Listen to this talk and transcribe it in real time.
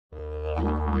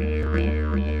Welcome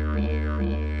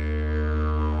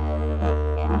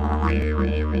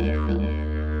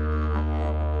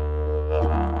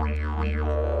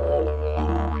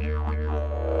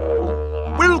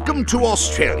to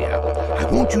Australia. I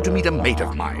want you to meet a mate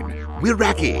of mine,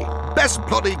 Wirake, best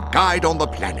bloody guide on the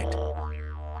planet.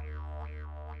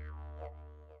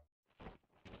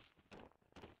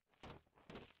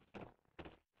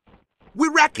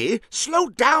 Wirake, slow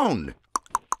down.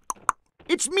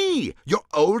 It's me, your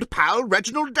old pal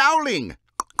Reginald Dowling.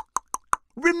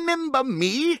 Remember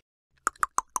me?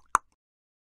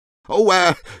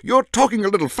 Oh, you're talking a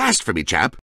little fast for me,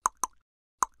 chap.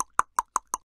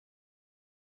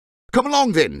 Come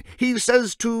along, then. He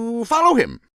says to follow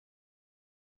him.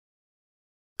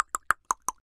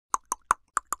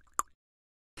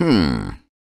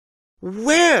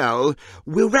 Well,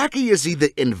 Wirake is either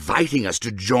inviting us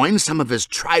to join some of his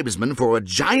tribesmen for a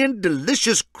giant,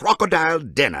 delicious crocodile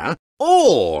dinner,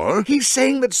 or he's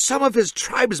saying that some of his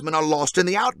tribesmen are lost in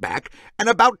the outback and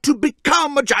about to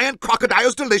become a giant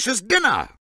crocodile's delicious dinner.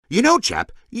 You know,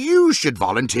 chap, you should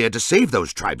volunteer to save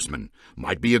those tribesmen.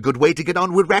 Might be a good way to get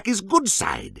on Wirake's good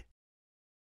side.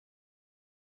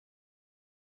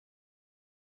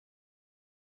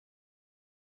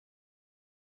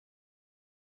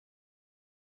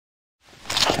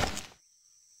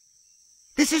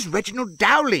 This is Reginald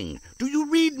Dowling. Do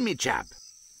you read me, chap?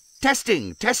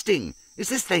 Testing, testing. Is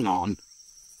this thing on?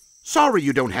 Sorry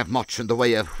you don't have much in the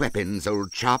way of weapons,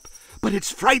 old chap, but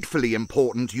it's frightfully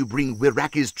important you bring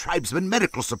Wirake's tribesmen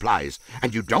medical supplies,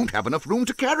 and you don't have enough room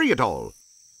to carry it all.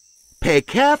 Pay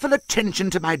careful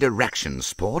attention to my directions,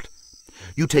 sport.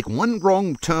 You take one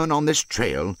wrong turn on this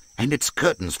trail, and it's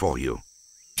curtains for you.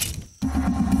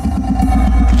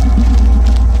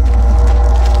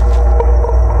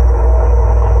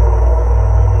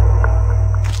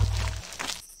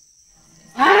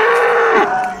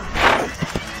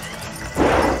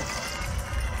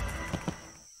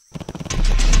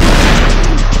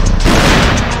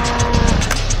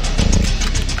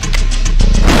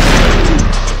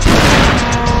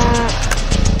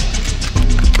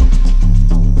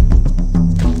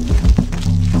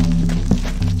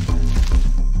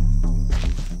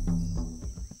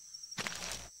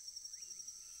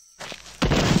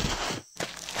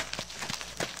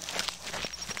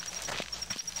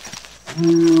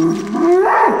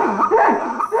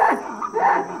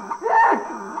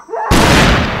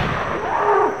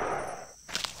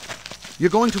 You're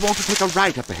going to want to take a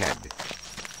right up ahead.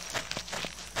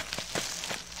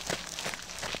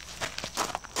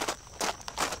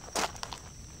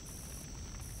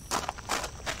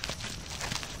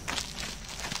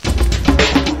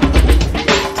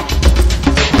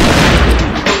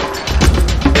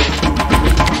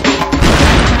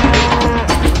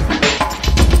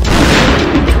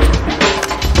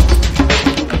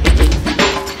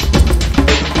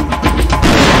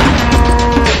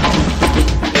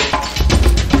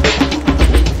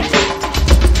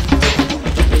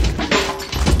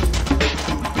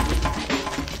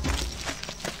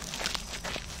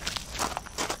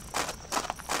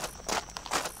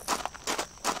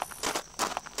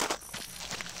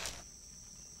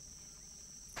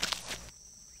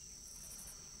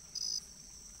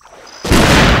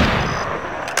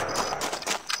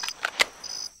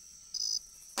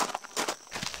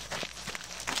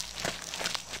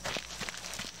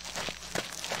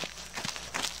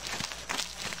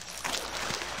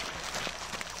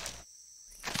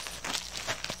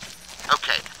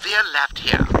 Okay, veer left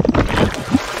here.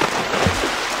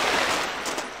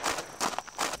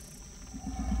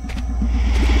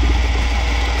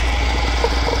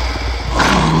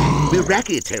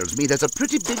 Wirake tells me there's a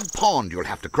pretty big pond you'll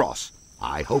have to cross.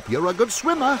 I hope you're a good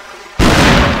swimmer.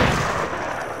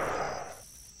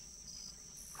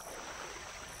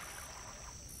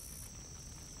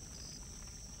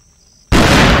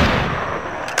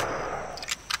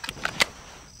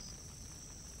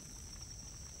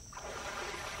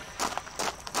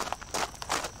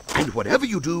 And whatever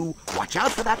you do, watch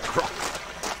out for that croc.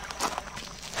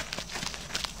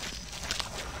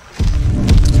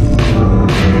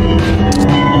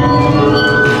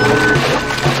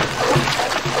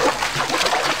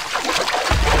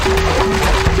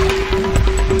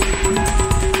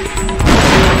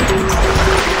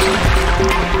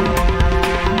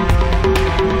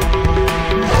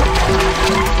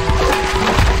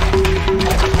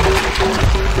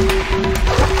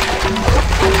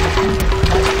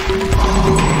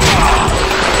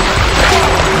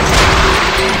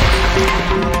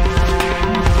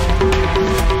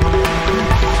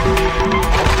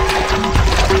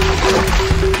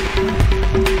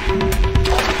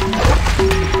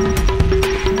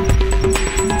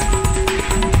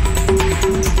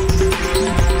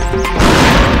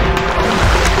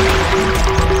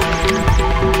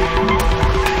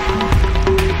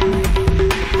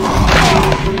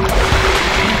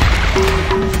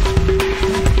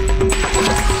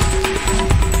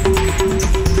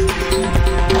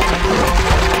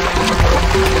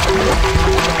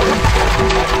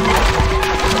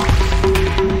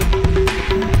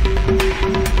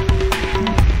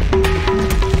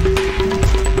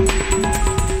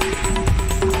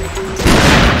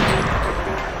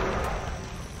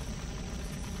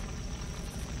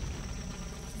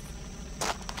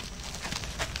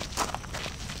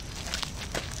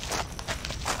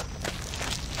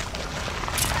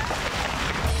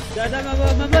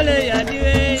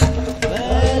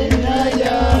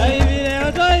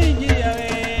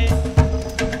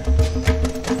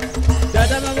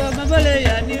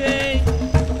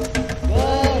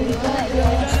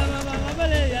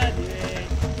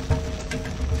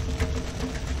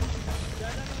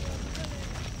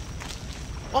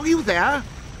 Are you there?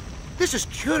 This is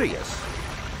curious.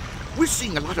 We're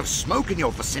seeing a lot of smoke in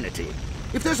your vicinity.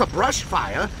 If there's a brush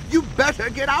fire, you better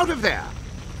get out of there.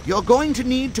 You're going to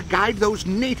need to guide those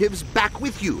natives back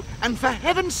with you. And for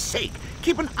heaven's sake,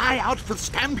 keep an eye out for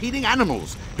stampeding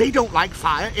animals. They don't like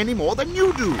fire any more than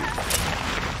you do.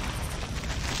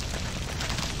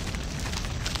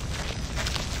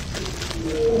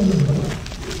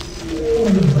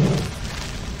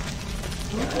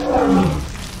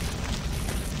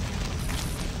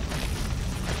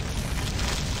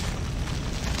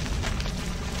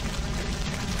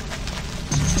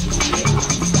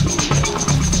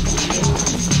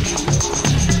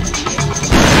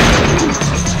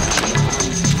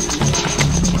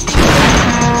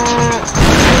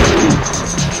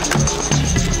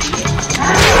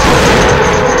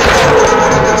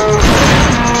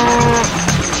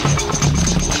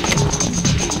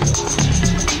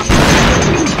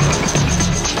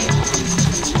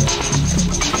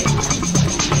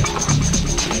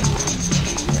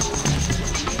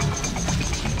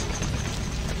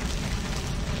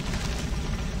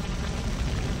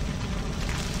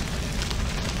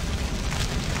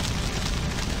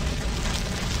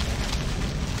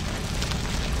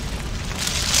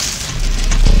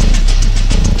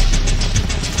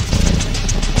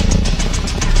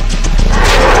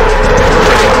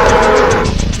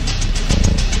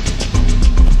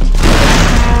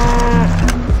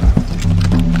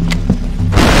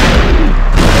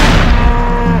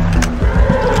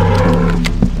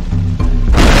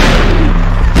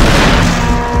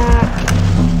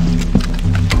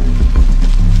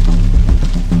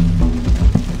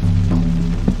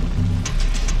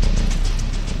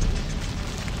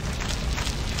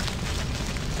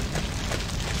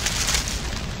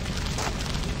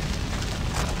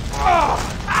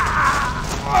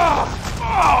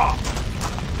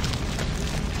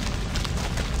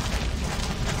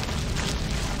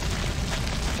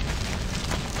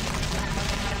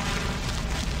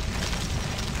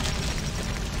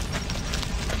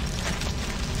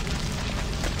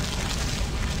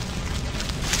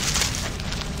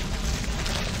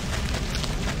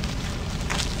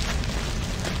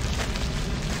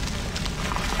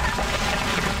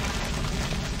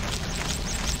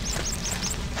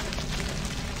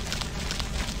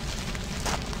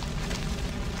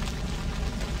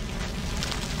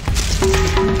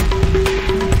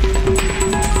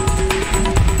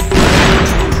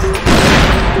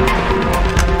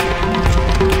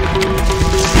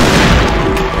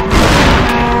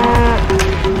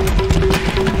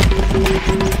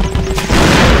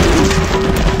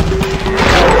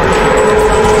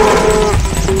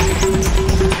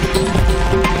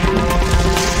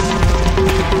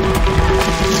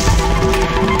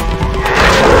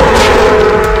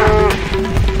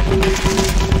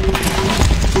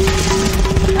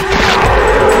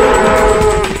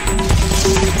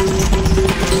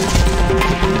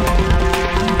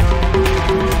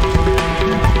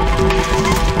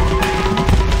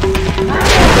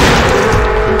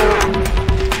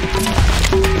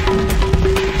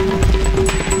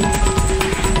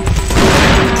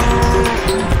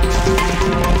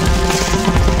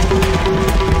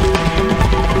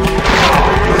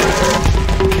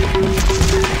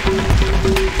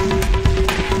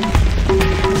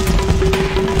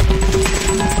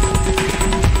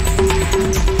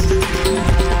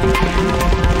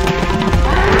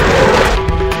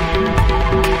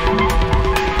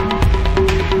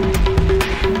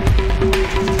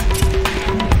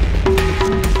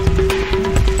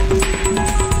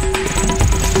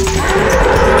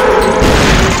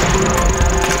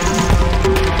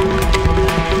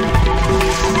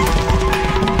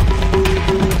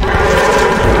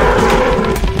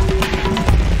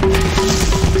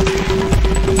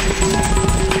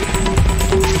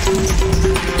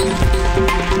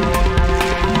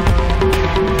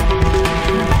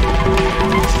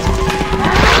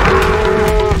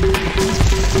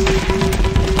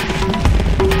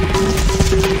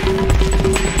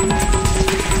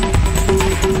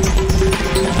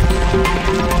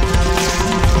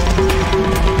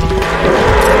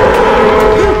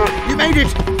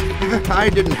 I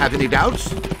didn't have any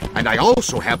doubts. And I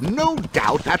also have no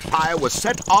doubt that fire was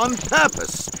set on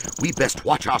purpose. We best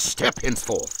watch our step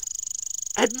henceforth.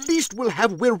 At least we'll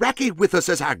have Wirake with us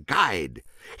as our guide.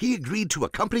 He agreed to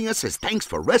accompany us as thanks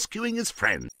for rescuing his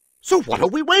friend. So what are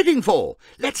we waiting for?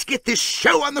 Let's get this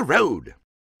show on the road.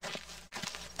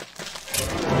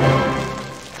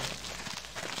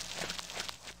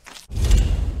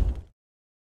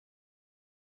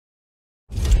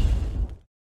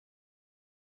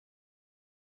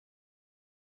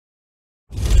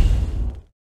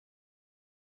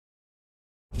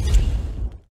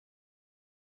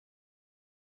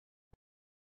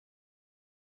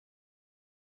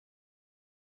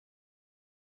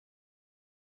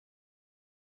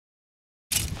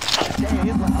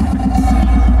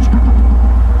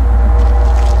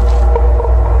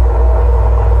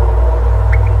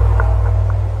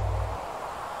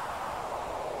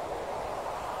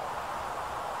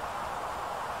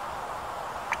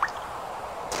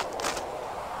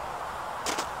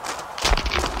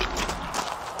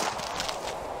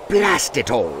 Blast it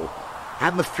all!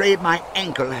 I'm afraid my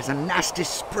ankle has a nasty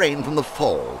sprain from the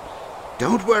fall.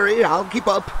 Don't worry, I'll keep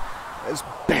up. As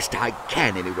best I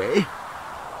can, anyway.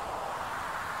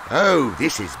 Oh,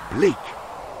 this is bleak.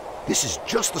 This is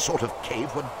just the sort of cave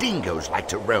where dingoes like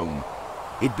to roam.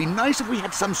 It'd be nice if we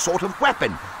had some sort of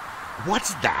weapon.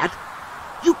 What's that?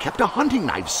 You kept a hunting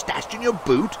knife stashed in your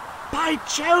boot? By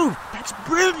Jove, that's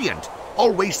brilliant!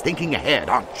 Always thinking ahead,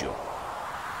 aren't you?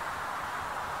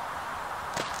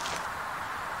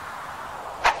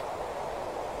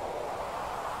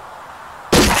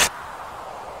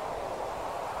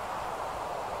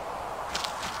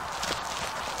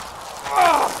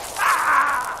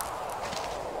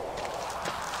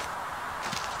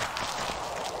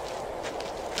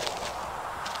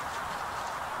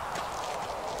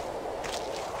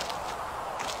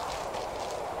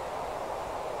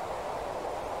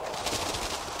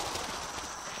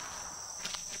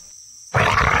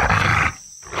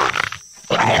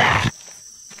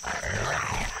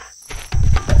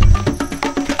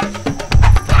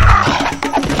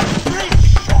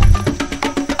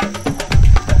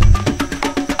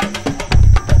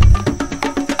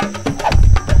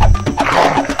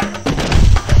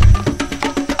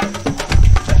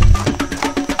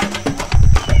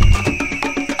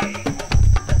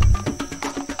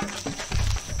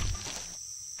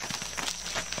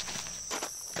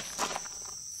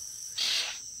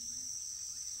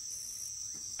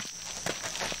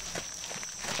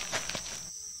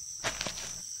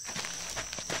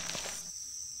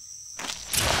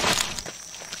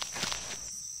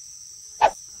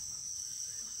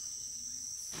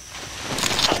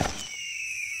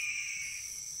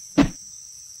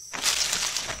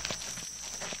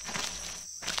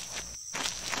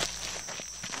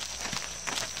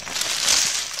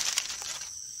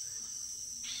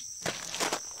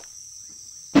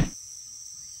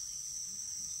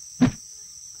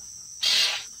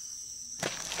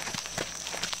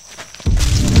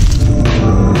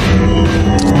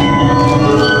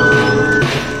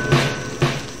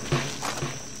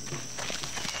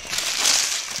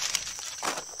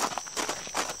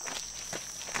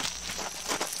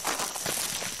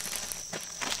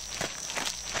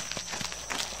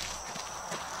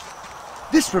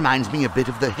 This reminds me a bit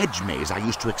of the hedge maze I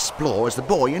used to explore as a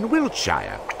boy in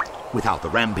Wiltshire. Without the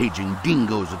rampaging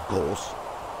dingoes, of course.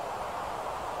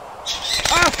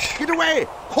 Ah! Get away!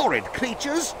 Horrid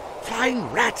creatures! Flying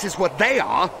rats is what they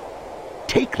are!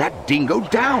 Take that dingo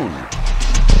down!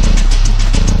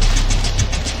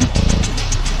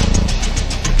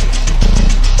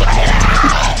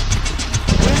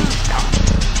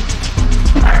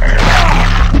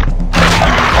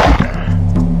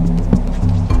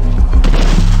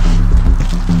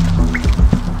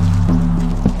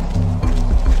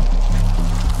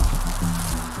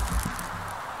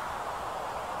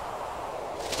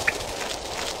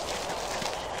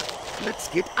 Let's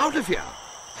get out of here.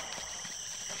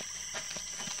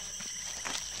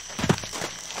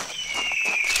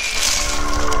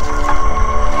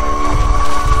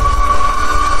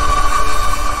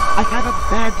 I have a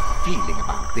bad feeling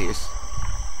about this.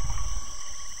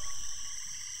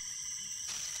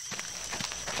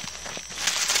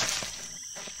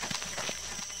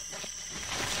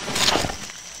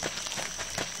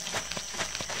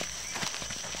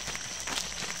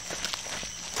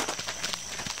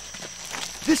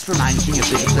 This reminds me a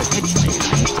bit of the hedge maze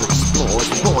I used to explore as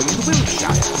a boy in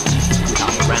Wiltshire,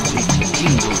 without the rampaging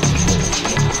dingoes.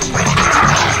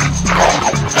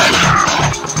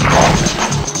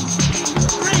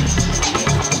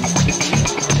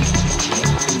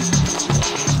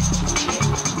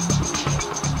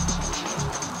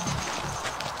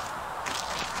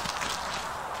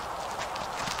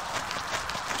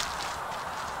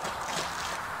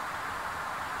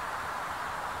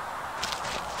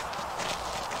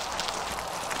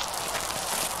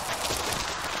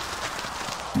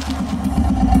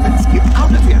 Let's get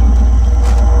out of here.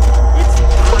 It's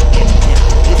dark in here,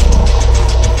 isn't it?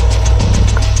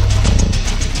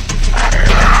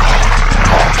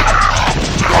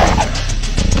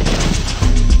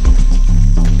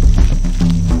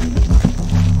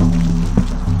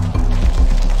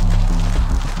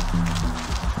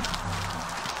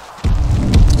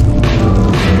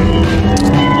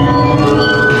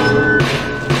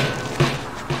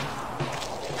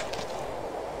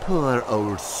 Poor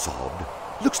old sod.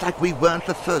 Looks like we weren't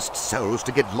the first souls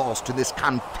to get lost in this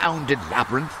confounded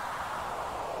labyrinth.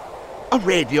 A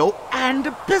radio and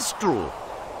a pistol.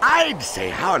 I'd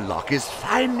say our luck is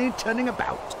finally turning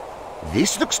about.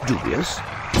 This looks dubious.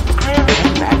 I'll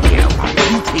hang back here while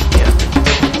you take care of it.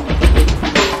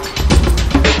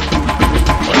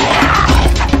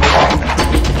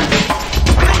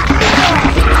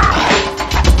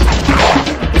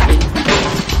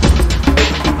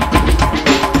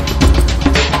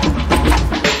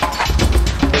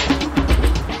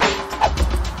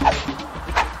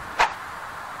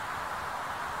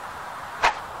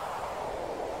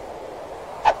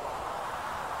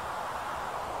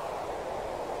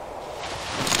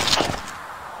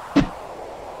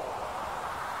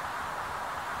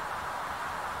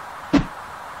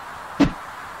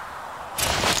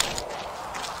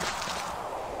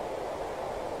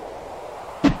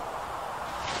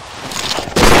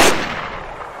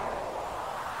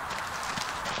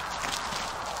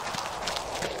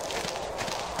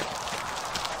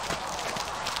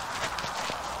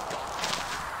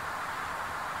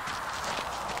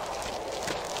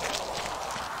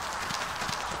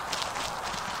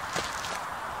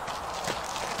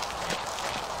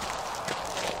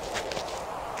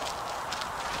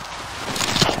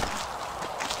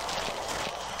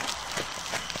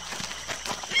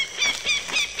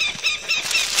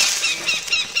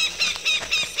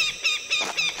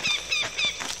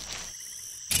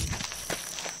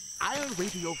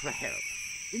 Radio for help.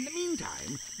 In the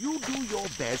meantime, you do your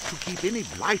best to keep any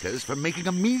blighters from making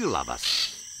a meal of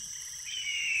us.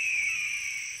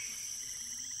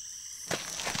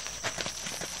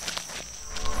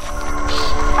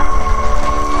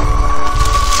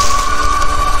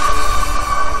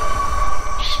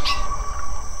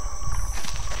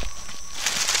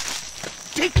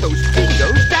 Take those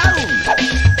dingoes down!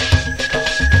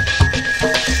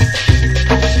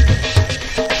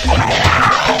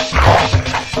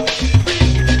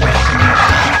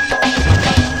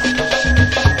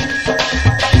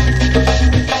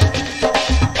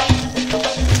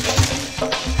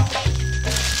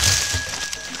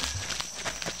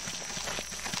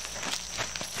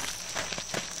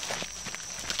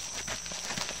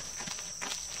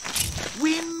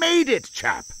 We made it,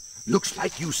 chap. Looks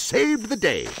like you saved the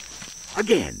day.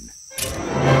 Again.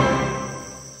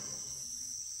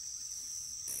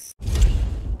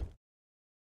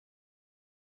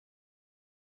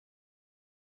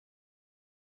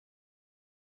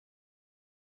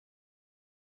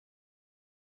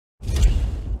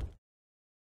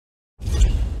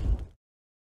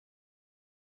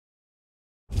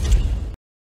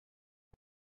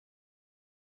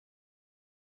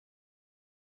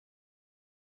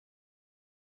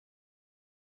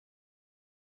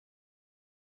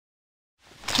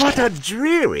 What a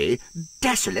dreary,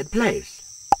 desolate place.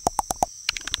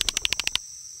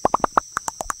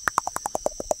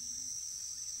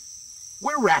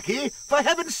 Wirake, for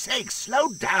heaven's sake, slow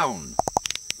down.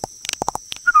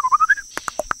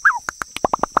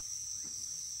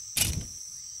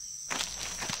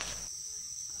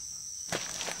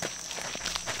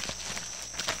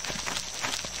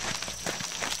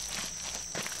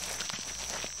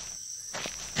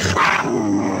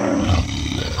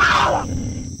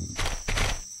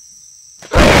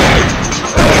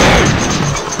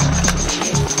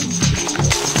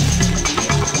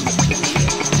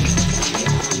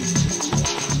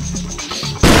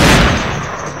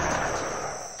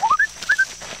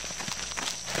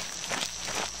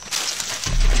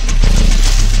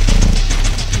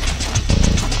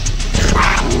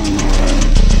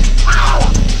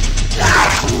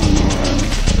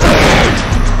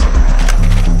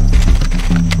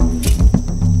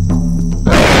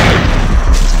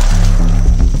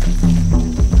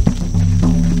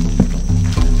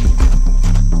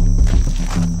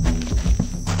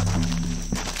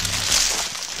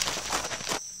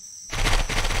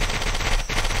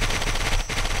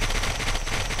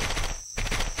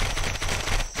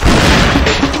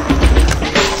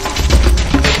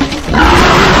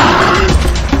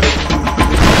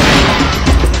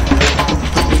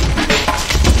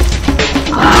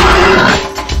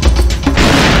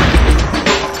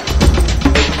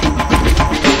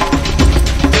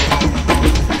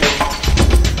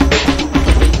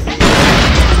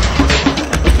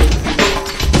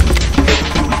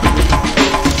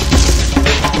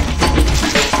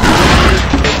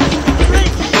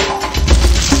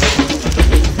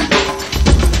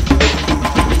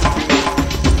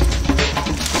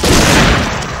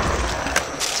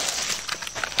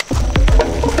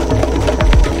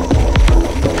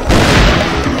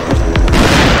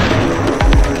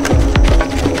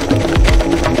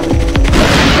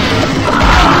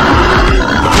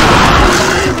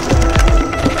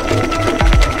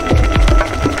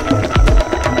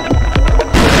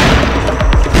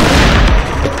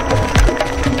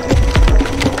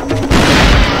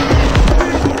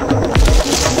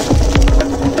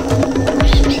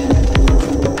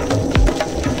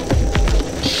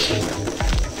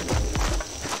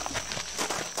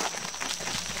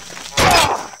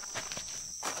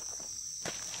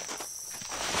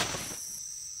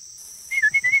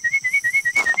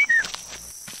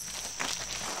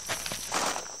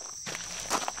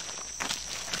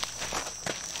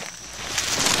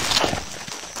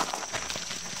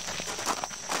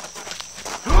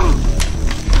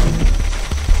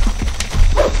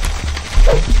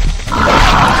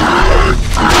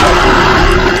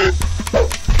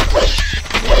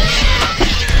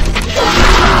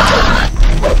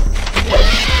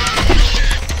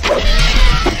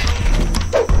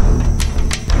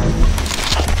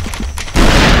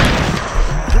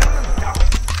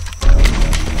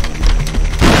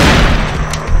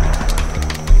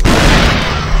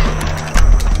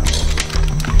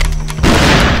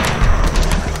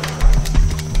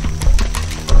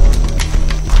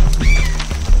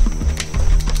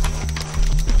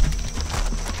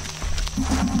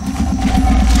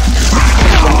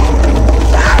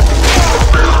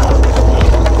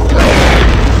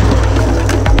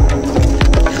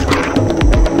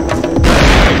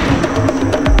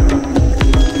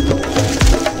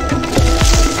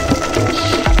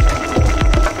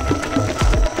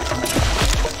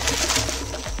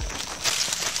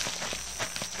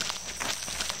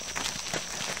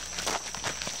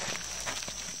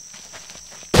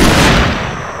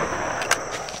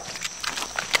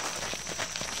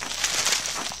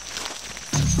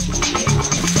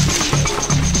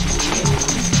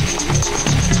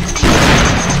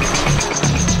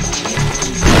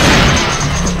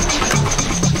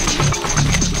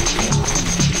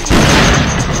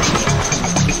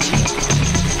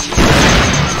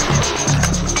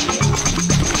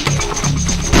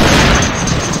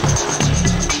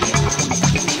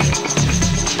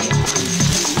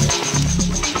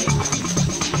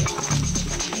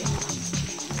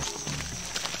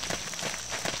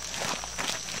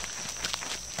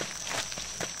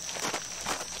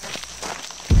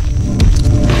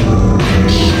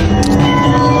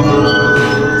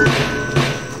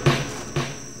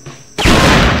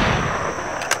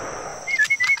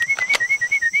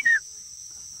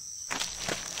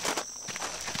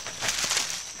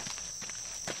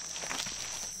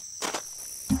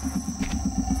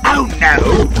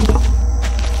 No.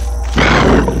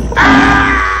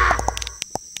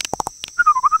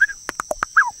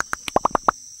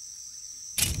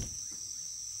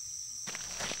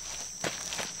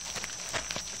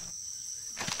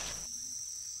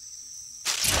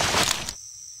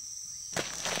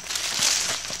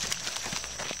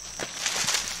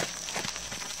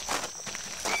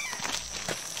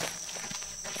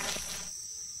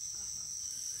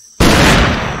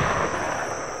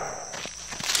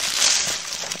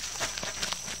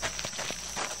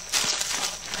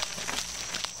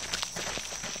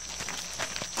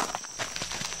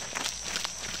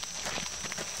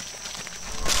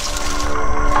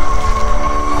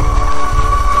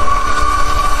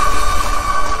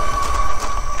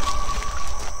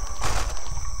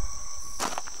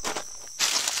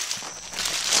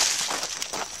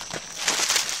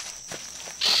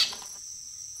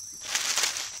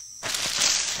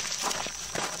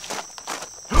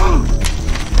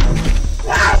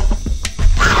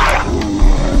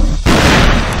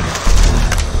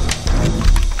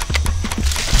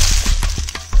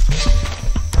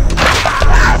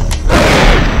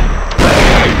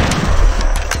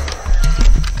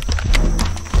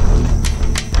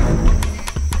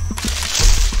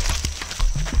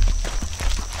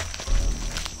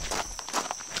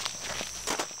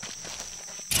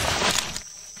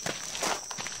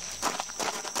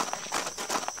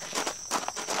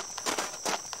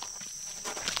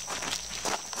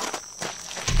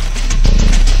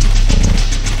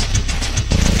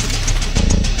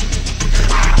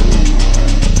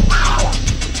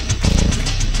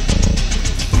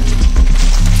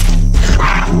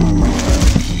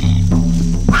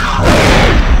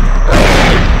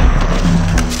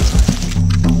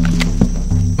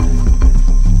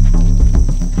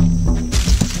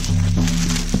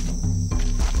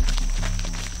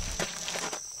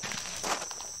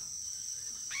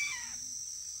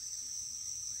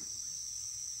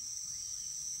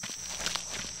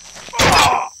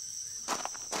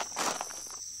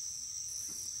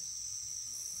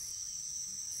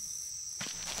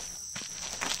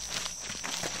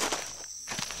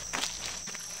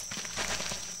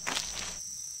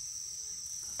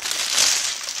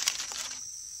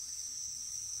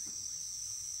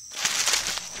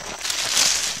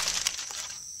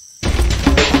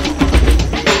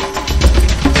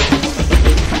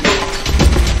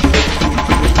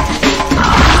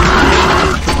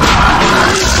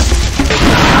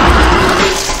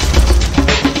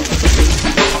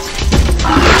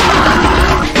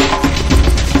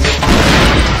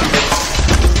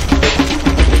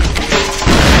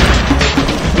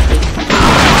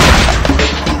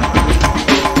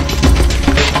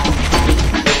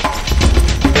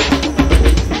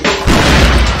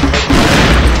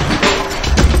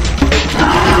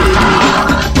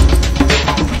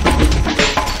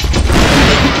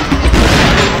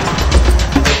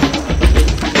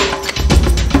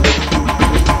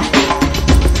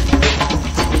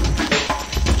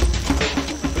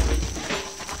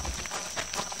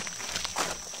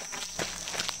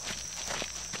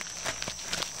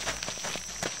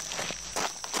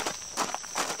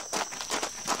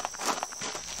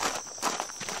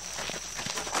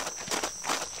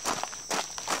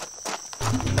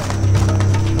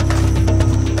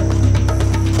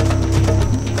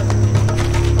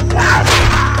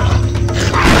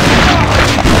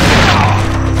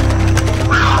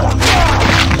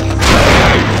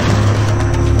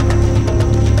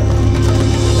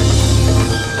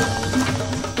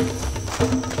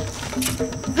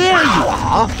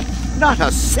 Not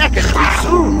a second too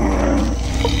soon.